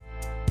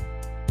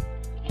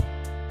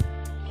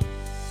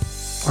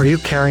Are you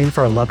caring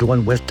for a loved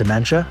one with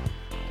dementia?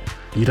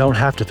 You don't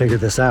have to figure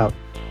this out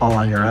all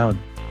on your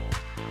own.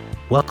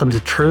 Welcome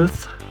to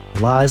Truth,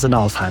 Lies, and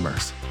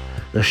Alzheimer's,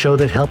 the show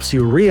that helps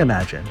you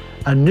reimagine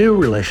a new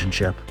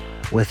relationship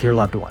with your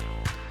loved one,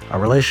 a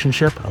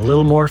relationship a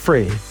little more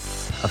free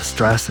of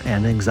stress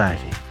and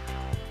anxiety.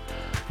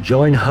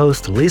 Join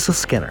host Lisa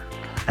Skinner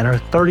and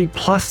her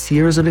 30-plus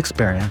years of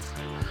experience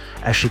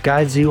as she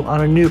guides you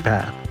on a new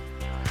path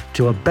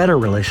to a better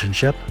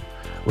relationship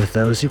with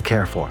those you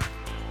care for.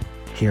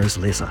 Here's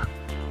Lisa.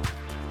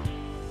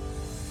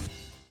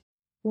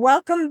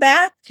 Welcome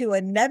back to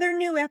another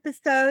new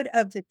episode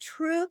of the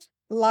Truth,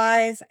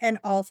 Lies,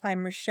 and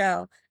Alzheimer's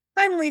Show.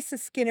 I'm Lisa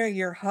Skinner,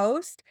 your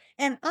host,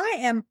 and I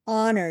am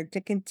honored to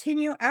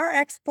continue our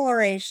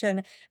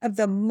exploration of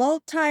the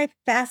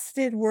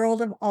multifaceted world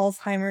of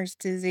Alzheimer's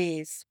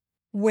disease,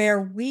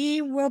 where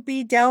we will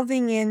be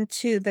delving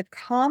into the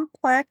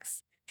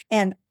complex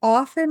and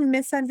often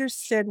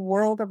misunderstood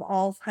world of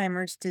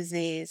Alzheimer's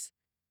disease.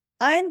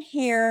 I'm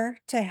here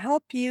to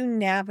help you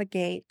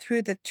navigate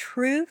through the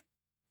truth,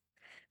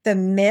 the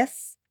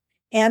myths,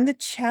 and the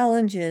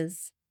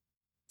challenges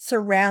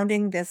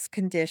surrounding this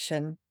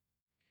condition.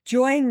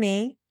 Join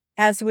me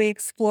as we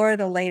explore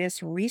the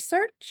latest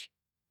research,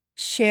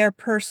 share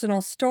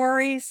personal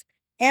stories,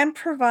 and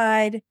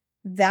provide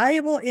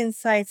valuable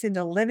insights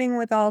into living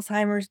with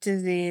Alzheimer's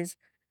disease.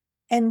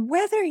 And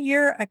whether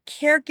you're a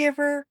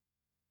caregiver,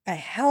 a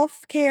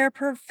healthcare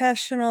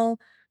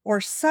professional, or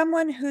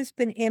someone who's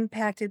been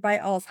impacted by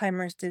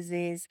Alzheimer's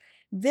disease,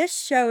 this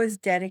show is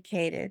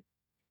dedicated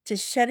to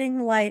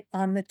shedding light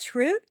on the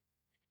truth,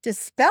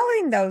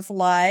 dispelling those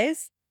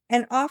lies,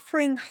 and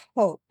offering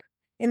hope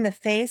in the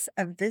face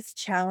of this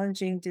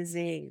challenging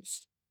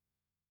disease.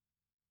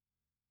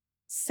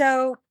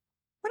 So,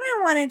 what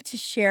I wanted to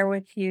share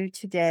with you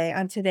today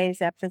on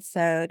today's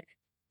episode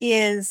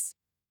is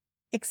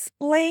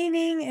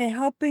explaining and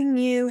helping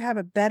you have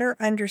a better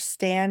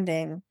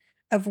understanding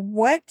of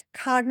what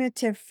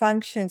cognitive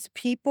functions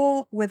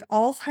people with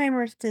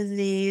Alzheimer's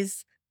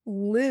disease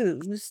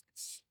lose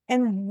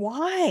and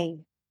why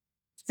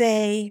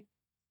they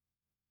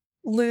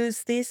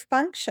lose these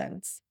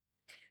functions.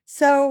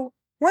 So,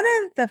 one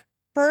of the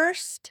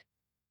first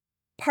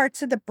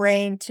parts of the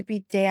brain to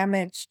be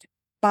damaged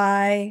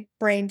by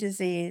brain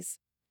disease,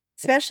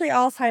 especially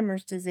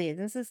Alzheimer's disease,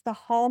 this is the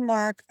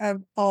hallmark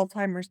of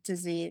Alzheimer's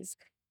disease,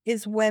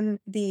 is when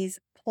these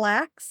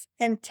plaques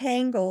and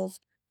tangles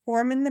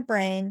form in the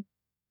brain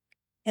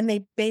and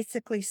they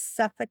basically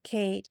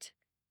suffocate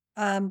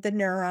the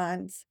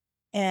neurons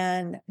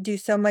and do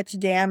so much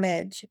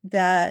damage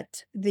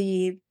that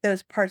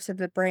those parts of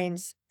the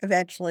brains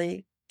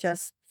eventually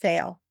just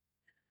fail.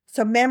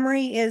 So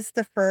memory is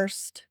the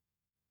first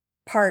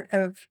part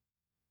of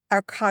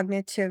our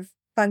cognitive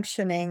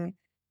functioning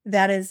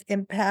that is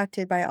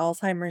impacted by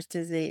Alzheimer's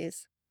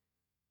disease.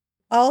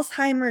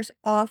 Alzheimer's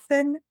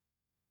often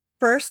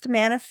first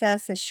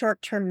manifests as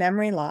short-term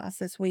memory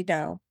loss, as we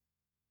know,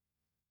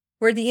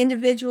 where the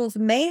individuals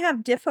may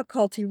have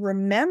difficulty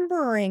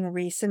remembering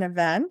recent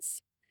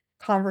events,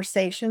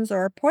 conversations,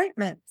 or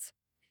appointments.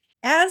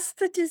 As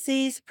the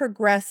disease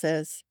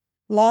progresses,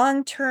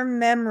 long-term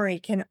memory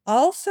can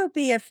also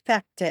be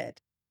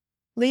affected,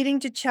 leading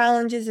to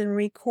challenges in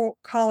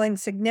recalling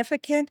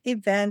significant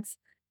events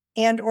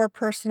and/or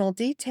personal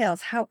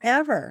details.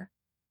 However,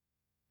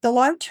 the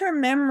long-term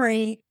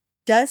memory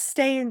does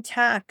stay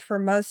intact for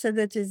most of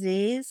the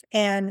disease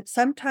and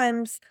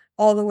sometimes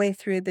all the way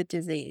through the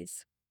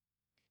disease.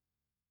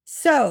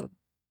 So,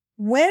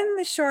 when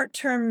the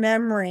short-term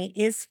memory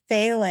is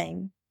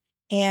failing,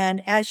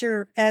 and as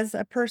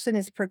a person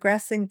is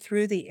progressing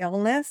through the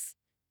illness,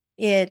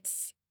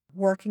 it's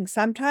working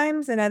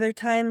sometimes, and other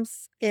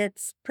times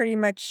it's pretty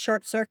much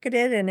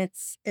short-circuited and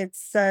it's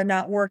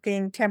not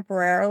working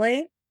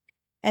temporarily,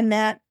 and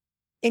that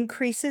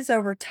increases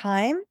over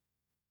time.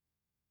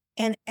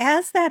 And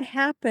as that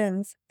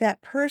happens,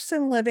 that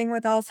person living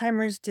with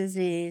Alzheimer's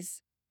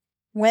disease,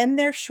 when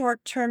their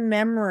short-term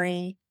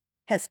memory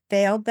has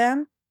failed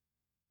them,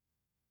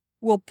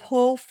 will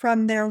pull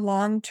from their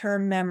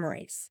long-term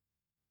memories.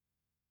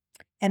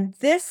 And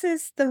this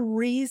is the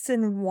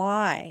reason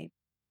why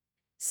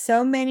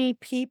so many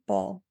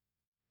people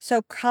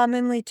so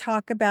commonly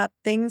talk about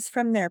things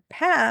from their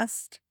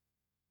past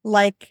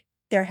like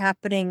they're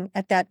happening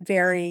at that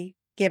very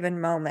given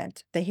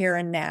moment, the here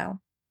and now,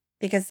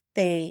 because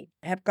they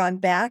have gone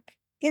back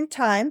in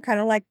time, kind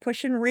of like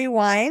push and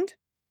rewind.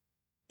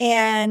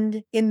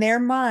 And in their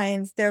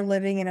minds, they're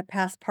living in a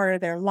past part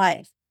of their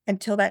life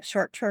until that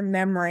short-term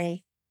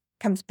memory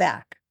comes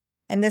back.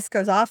 And this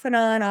goes off and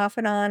on, off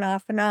and on,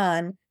 off and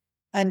on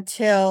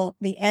until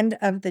the end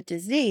of the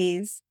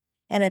disease.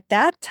 And at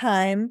that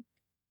time,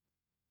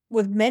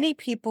 with many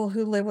people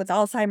who live with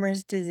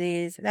Alzheimer's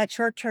disease, that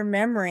short-term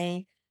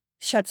memory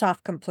shuts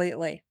off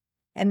completely.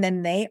 And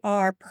then they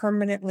are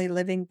permanently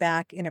living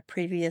back in a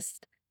previous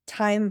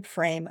time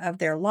frame of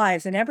their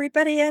lives. And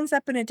everybody ends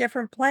up in a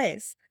different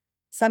place.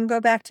 Some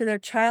go back to their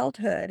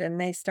childhood and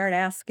they start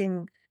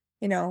asking,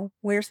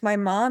 where's my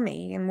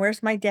mommy and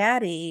where's my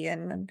daddy?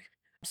 And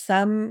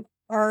some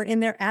are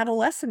in their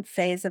adolescent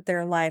phase of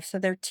their life, so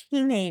they're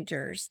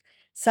teenagers.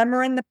 Some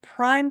are in the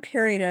prime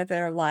period of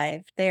their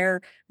life.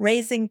 They're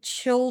raising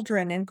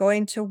children and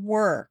going to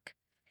work.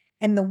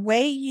 And the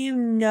way you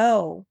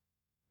know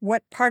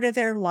what part of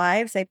their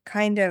lives they've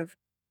kind of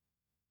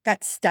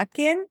got stuck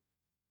in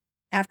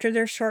after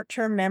their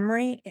short-term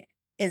memory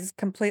is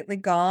completely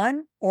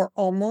gone or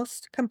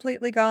almost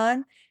completely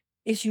gone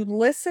is you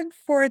listen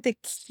for the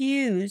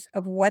cues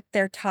of what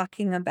they're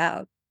talking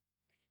about.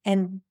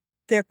 And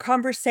their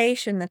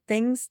conversation, the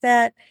things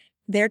that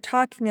they're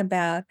talking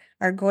about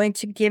are going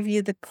to give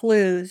you the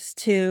clues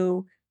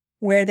to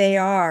where they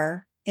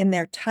are in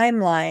their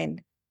timeline,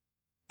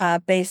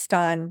 based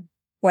on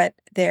what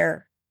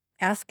they're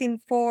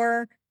asking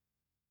for.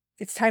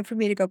 It's time for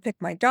me to go pick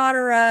my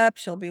daughter up.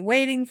 She'll be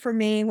waiting for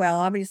me. Well,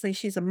 obviously,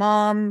 she's a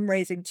mom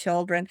raising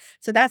children.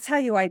 So that's how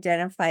you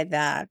identify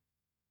that.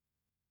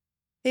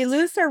 They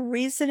lose their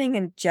reasoning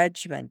and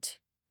judgment.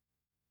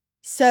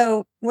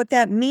 So, what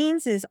that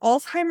means is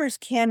Alzheimer's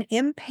can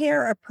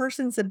impair a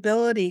person's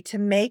ability to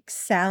make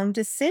sound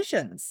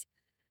decisions,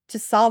 to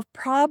solve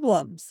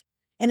problems,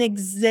 and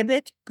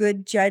exhibit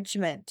good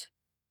judgment.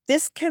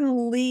 This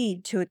can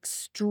lead to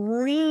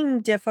extreme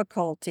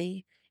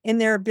difficulty in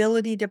their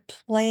ability to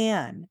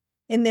plan,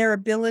 in their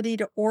ability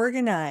to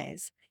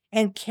organize,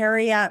 and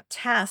carry out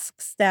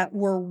tasks that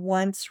were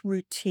once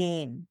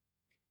routine.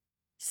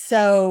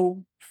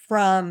 So,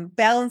 from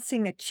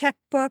balancing a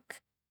checkbook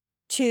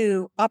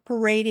to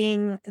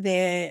operating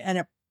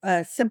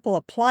a simple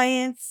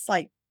appliance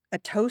like a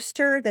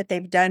toaster that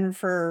they've done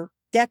for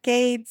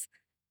decades,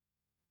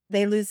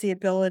 they lose the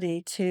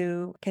ability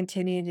to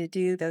continue to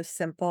do those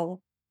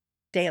simple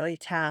daily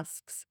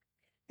tasks.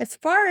 As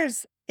far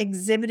as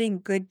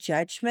exhibiting good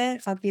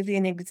judgment, I'll give you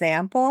an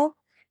example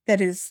that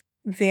is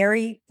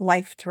very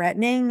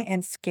life-threatening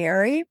and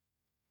scary,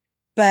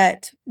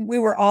 but we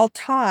were all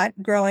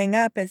taught growing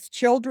up as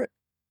children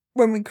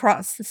when we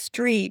cross the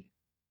street,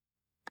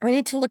 we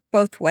need to look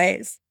both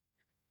ways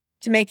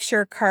to make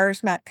sure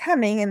cars not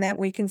coming and that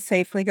we can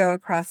safely go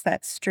across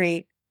that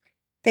street.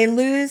 They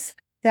lose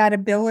that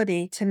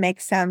ability to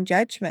make sound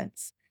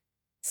judgments.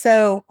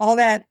 So all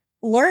that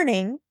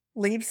learning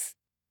leaves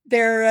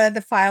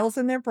the files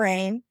in their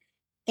brain,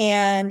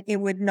 and it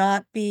would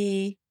not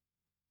be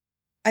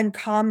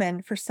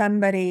uncommon for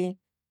somebody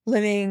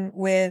living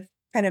with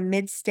kind of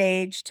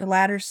mid-stage to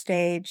latter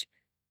stage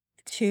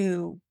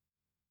to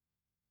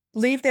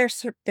leave their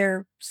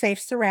safe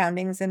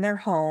surroundings in their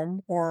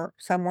home or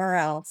somewhere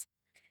else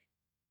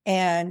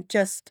and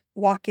just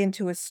walk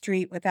into a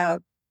street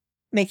without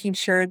making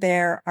sure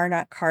there are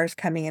not cars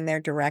coming in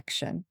their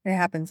direction. It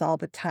happens all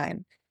the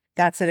time.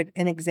 That's an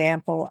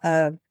example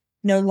of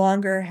no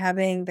longer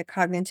having the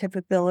cognitive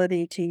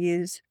ability to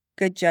use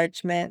good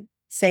judgment,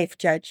 safe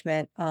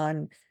judgment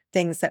on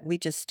things that we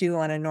just do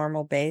on a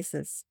normal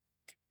basis.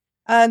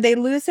 They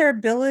lose their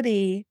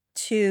ability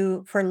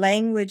for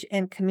language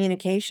and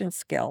communication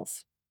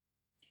skills.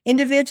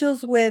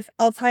 Individuals with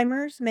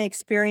Alzheimer's may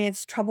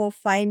experience trouble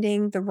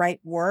finding the right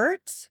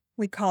words.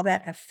 We call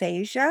that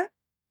aphasia.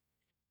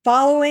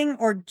 Following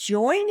or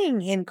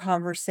joining in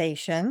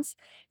conversations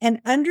and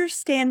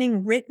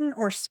understanding written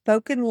or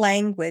spoken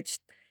language.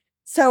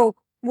 So,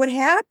 what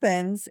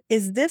happens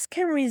is this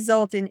can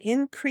result in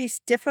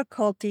increased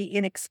difficulty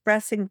in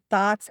expressing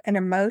thoughts and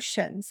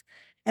emotions.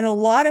 And a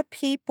lot of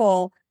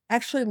people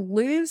actually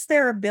lose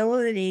their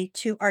ability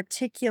to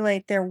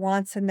articulate their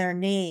wants and their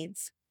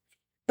needs.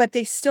 But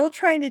they're still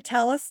trying to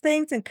tell us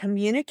things and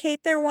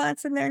communicate their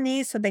wants and their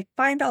needs, so they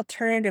find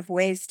alternative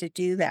ways to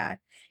do that.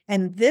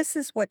 And this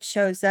is what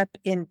shows up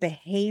in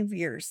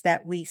behaviors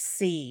that we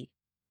see: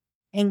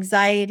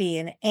 anxiety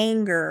and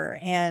anger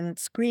and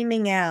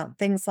screaming out,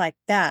 things like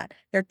that.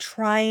 They're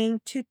trying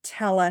to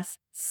tell us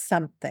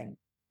something,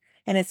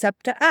 and it's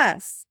up to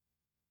us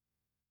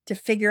to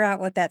figure out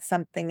what that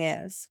something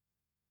is.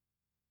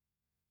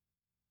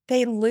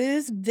 They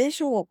lose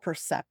visual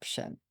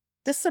perception.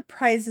 This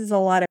surprises a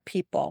lot of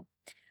people.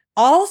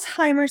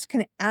 Alzheimer's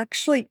can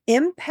actually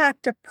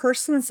impact a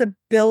person's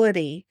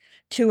ability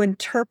to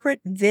interpret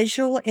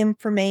visual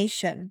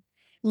information,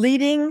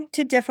 leading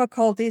to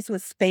difficulties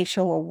with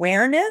spatial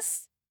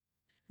awareness,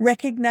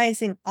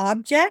 recognizing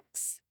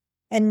objects,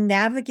 and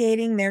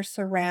navigating their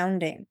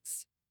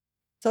surroundings.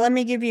 So let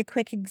me give you a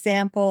quick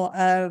example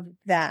of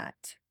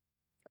that.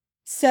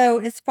 So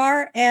as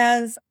far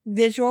as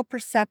visual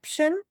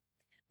perception,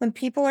 when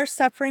people are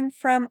suffering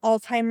from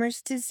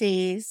Alzheimer's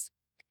disease,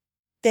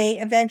 they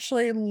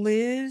eventually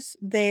lose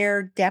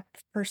their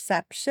depth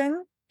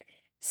perception.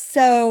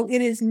 So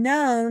it is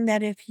known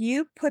that if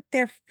you put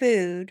their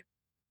food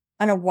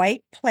on a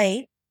white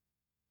plate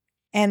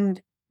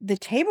and the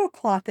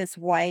tablecloth is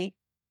white,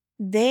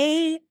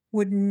 they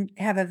would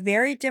have a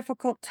very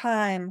difficult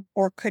time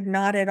or could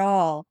not at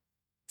all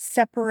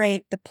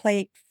separate the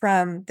plate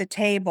from the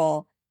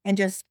table and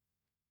just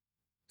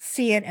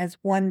see it as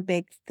one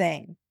big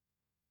thing.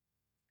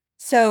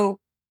 So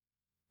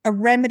a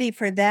remedy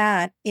for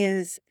that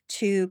is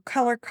to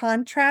color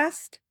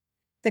contrast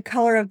the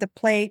color of the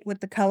plate with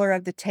the color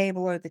of the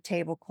table or the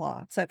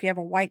tablecloth. So if you have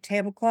a white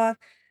tablecloth,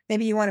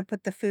 maybe you want to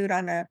put the food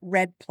on a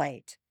red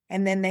plate,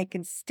 and then they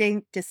can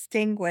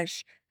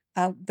distinguish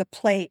the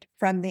plate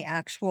from the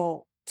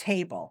actual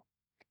table.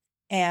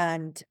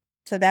 And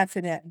so that's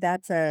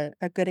a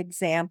good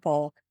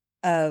example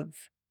of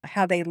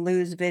how they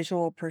lose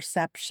visual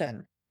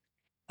perception,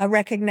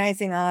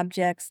 recognizing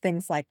objects,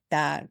 things like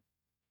that.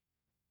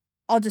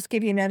 I'll just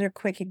give you another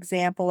quick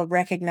example of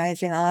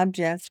recognizing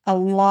objects. A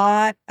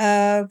lot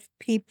of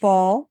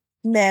people,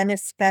 men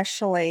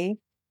especially,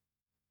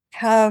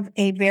 have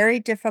a very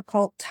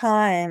difficult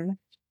time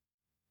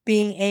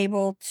being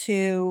able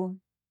to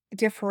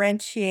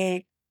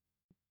differentiate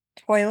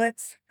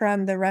toilets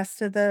from the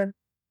rest of the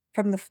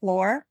from the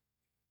floor,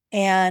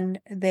 and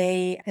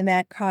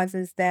that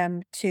causes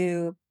them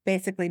to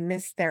basically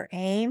miss their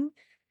aim.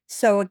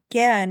 So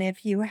again,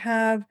 if you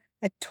have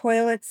a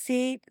toilet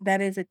seat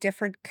that is a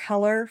different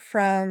color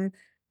from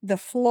the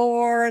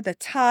floor, the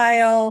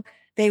tile,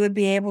 they would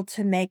be able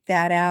to make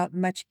that out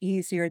much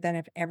easier than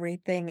if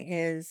everything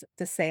is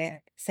the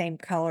same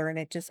color and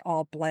it just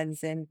all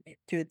blends in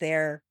through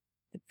their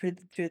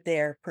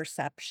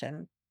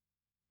perception.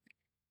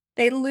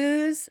 They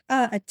lose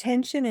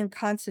attention and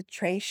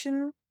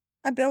concentration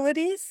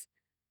abilities.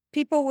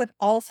 People with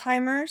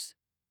Alzheimer's,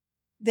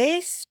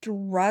 they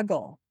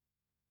struggle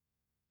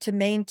to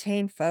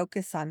maintain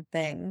focus on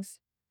things,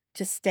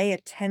 to stay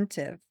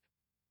attentive,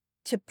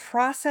 to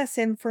process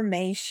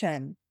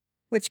information,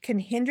 which can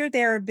hinder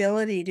their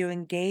ability to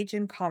engage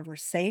in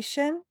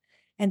conversation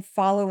and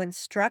follow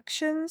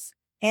instructions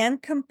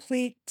and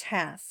complete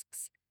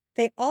tasks.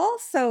 They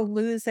also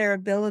lose their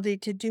ability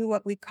to do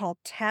what we call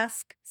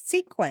task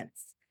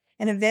sequence,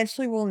 and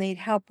eventually will need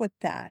help with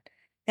that.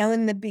 Now,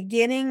 in the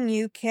beginning,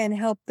 you can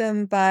help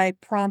them by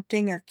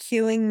prompting or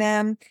cueing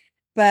them,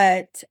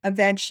 but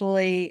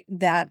eventually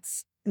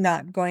that's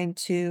not going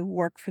to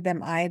work for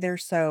them either,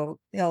 so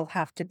they'll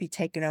have to be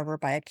taken over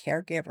by a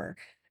caregiver.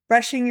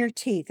 Brushing your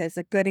teeth is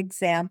a good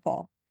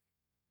example.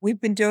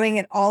 We've been doing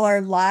it all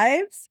our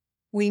lives.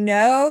 We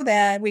know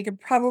that we could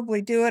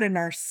probably do it in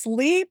our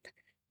sleep.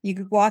 You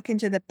could walk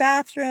into the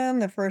bathroom.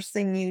 The first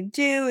thing you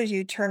do is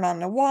you turn on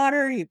the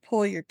water, you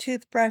pull your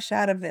toothbrush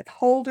out of its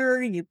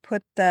holder, you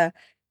put the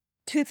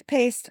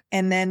toothpaste,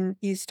 and then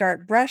you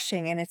start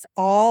brushing, and it's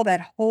all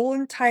that whole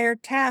entire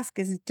task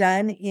is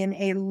done in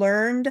a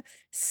learned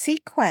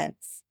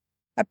sequence.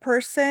 A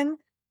person,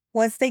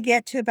 once they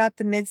get to about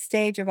the mid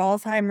stage of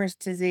Alzheimer's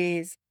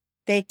disease,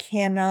 they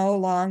can no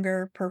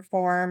longer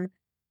perform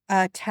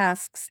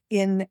tasks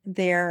in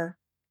their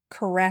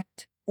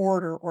correct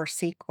order or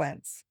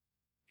sequence.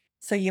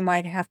 So you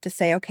might have to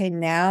say, okay,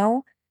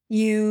 now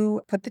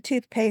you put the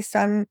toothpaste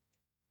on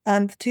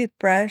the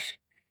toothbrush,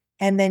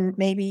 and then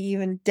maybe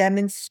even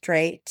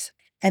demonstrate,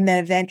 and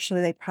then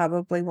eventually they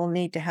probably will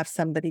need to have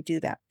somebody do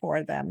that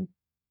for them.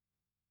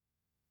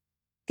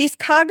 These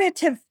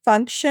cognitive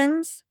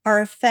functions are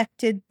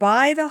affected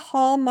by the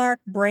hallmark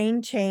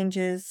brain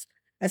changes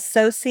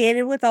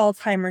associated with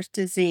Alzheimer's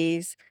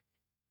disease.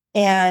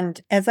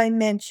 And as I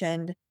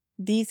mentioned,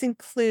 these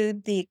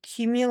include the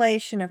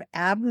accumulation of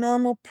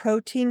abnormal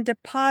protein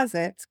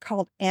deposits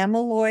called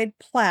amyloid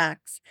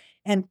plaques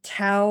and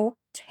tau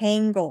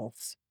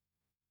tangles,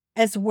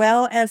 as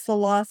well as the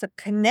loss of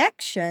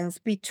connections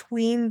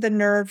between the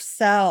nerve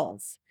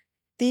cells.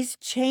 These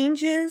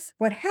changes,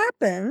 what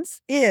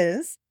happens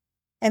is,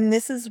 and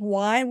this is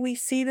why we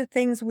see the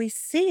things we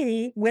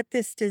see with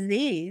this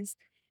disease,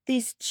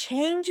 these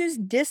changes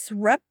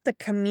disrupt the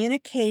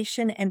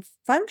communication and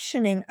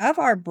functioning of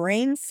our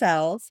brain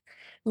cells,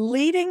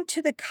 leading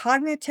to the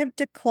cognitive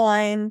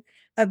decline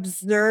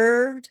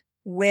observed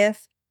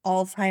with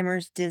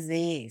Alzheimer's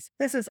disease.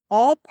 This is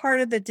all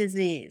part of the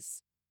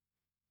disease.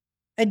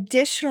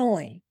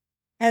 Additionally,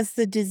 as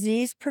the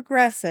disease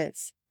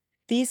progresses,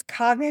 these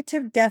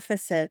cognitive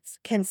deficits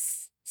can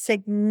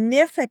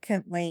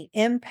significantly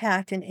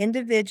impact an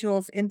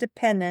individual's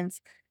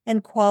independence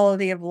and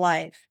quality of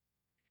life,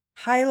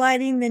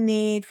 highlighting the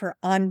need for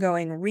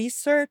ongoing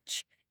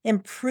research,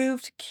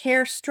 improved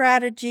care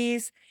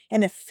strategies,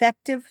 and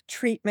effective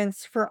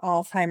treatments for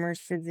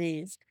Alzheimer's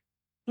disease.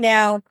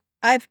 Now,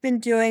 I've been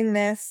doing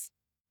this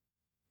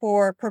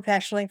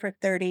professionally for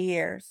 30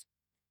 years.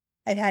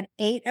 I've had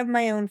 8 of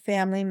my own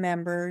family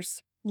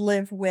members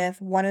live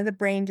with one of the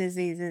brain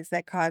diseases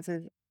that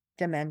causes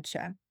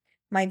dementia.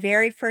 My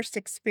very first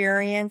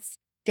experience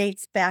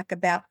dates back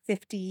about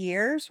 50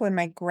 years when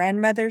my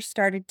grandmother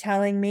started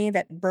telling me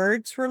that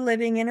birds were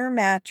living in her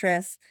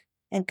mattress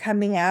and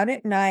coming out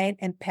at night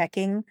and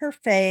pecking her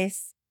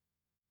face,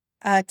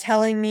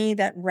 telling me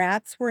that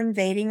rats were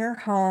invading her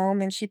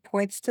home, and she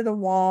points to the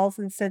walls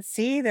and said,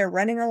 "See, they're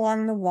running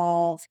along the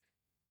walls,"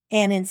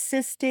 and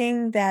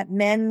insisting that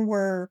men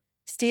were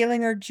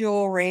stealing her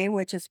jewelry,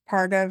 which is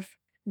part of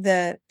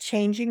the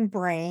changing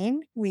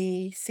brain.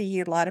 We see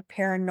a lot of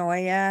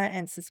paranoia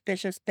and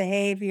suspicious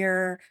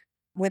behavior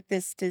with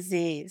this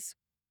disease.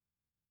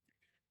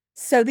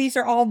 So these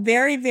are all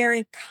very,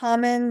 very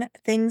common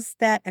things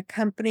that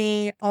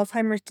accompany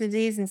Alzheimer's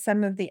disease and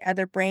some of the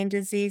other brain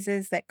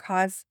diseases that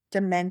cause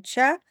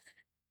dementia.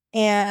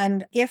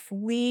 And if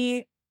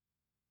we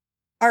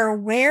are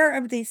aware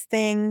of these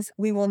things,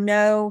 we will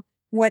know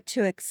what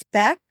to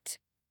expect.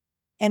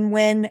 And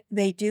when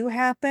they do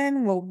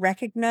happen, we'll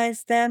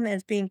recognize them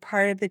as being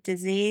part of the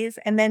disease.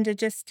 And then to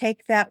just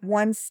take that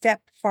one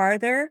step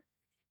farther,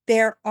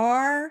 there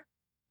are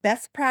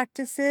best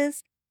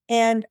practices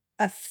and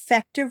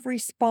effective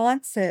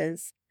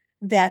responses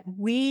that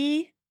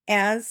we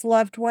as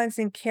loved ones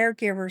and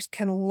caregivers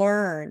can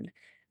learn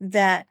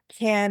that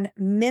can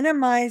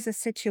minimize a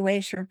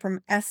situation from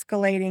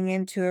escalating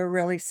into a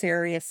really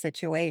serious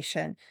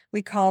situation.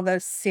 We call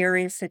those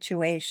serious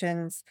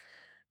situations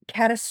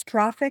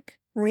catastrophic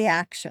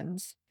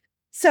reactions.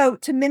 So,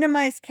 to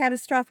minimize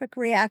catastrophic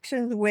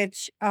reactions,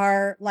 which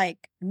are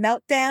like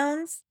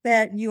meltdowns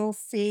that you'll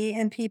see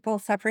in people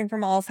suffering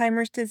from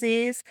Alzheimer's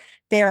disease,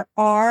 there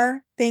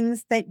are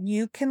things that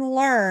you can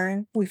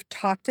learn. We've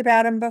talked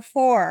about them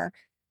before,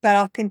 but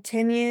I'll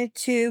continue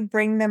to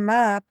bring them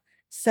up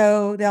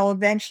so they'll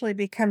eventually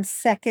become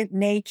second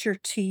nature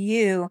to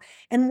you.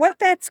 And what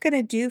that's going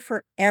to do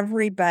for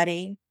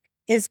everybody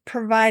is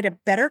provide a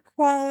better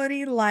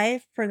quality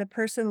life for the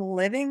person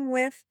living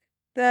with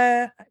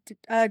the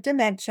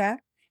dementia.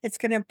 It's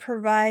going to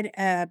provide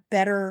a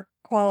better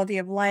quality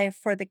of life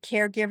for the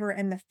caregiver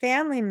and the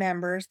family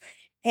members,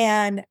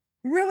 and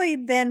really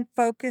then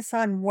focus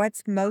on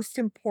what's most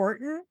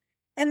important.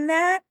 And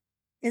that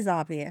is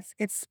obvious.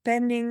 It's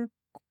spending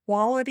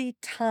quality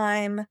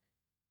time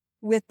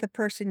with the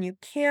person you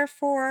care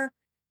for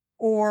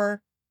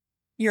or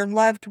your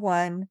loved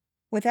one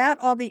without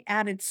all the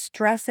added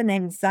stress and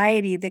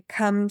anxiety that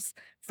comes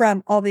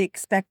from all the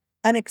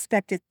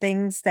unexpected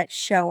things that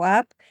show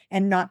up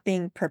and not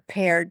being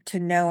prepared to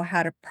know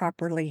how to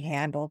properly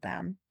handle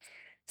them.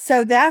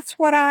 So that's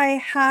what I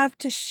have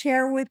to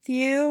share with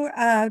you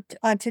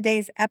on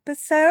today's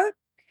episode.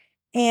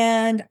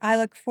 And I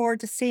look forward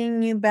to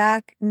seeing you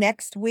back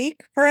next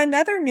week for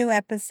another new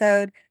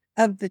episode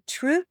of the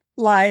Truth,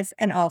 Lies,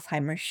 and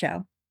Alzheimer's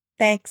Show.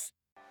 Thanks.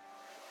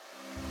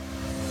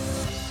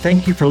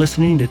 Thank you for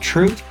listening to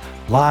Truth,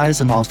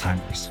 Lies, and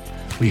Alzheimer's.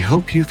 We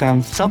hope you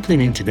found something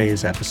in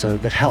today's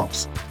episode that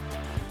helps.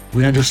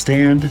 We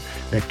understand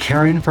that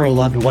caring for a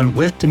loved one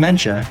with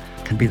dementia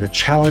can be the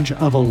challenge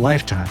of a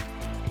lifetime,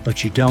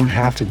 but you don't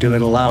have to do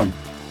it alone.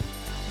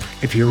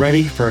 If you're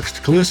ready for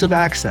exclusive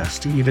access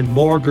to even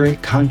more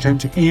great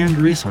content and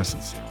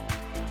resources,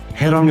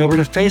 head on over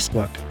to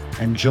Facebook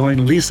and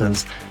join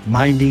Lisa's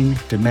Minding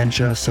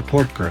Dementia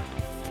Support Group.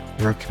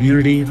 We're a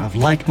community of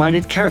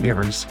like-minded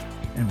caregivers,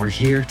 and we're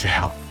here to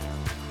help.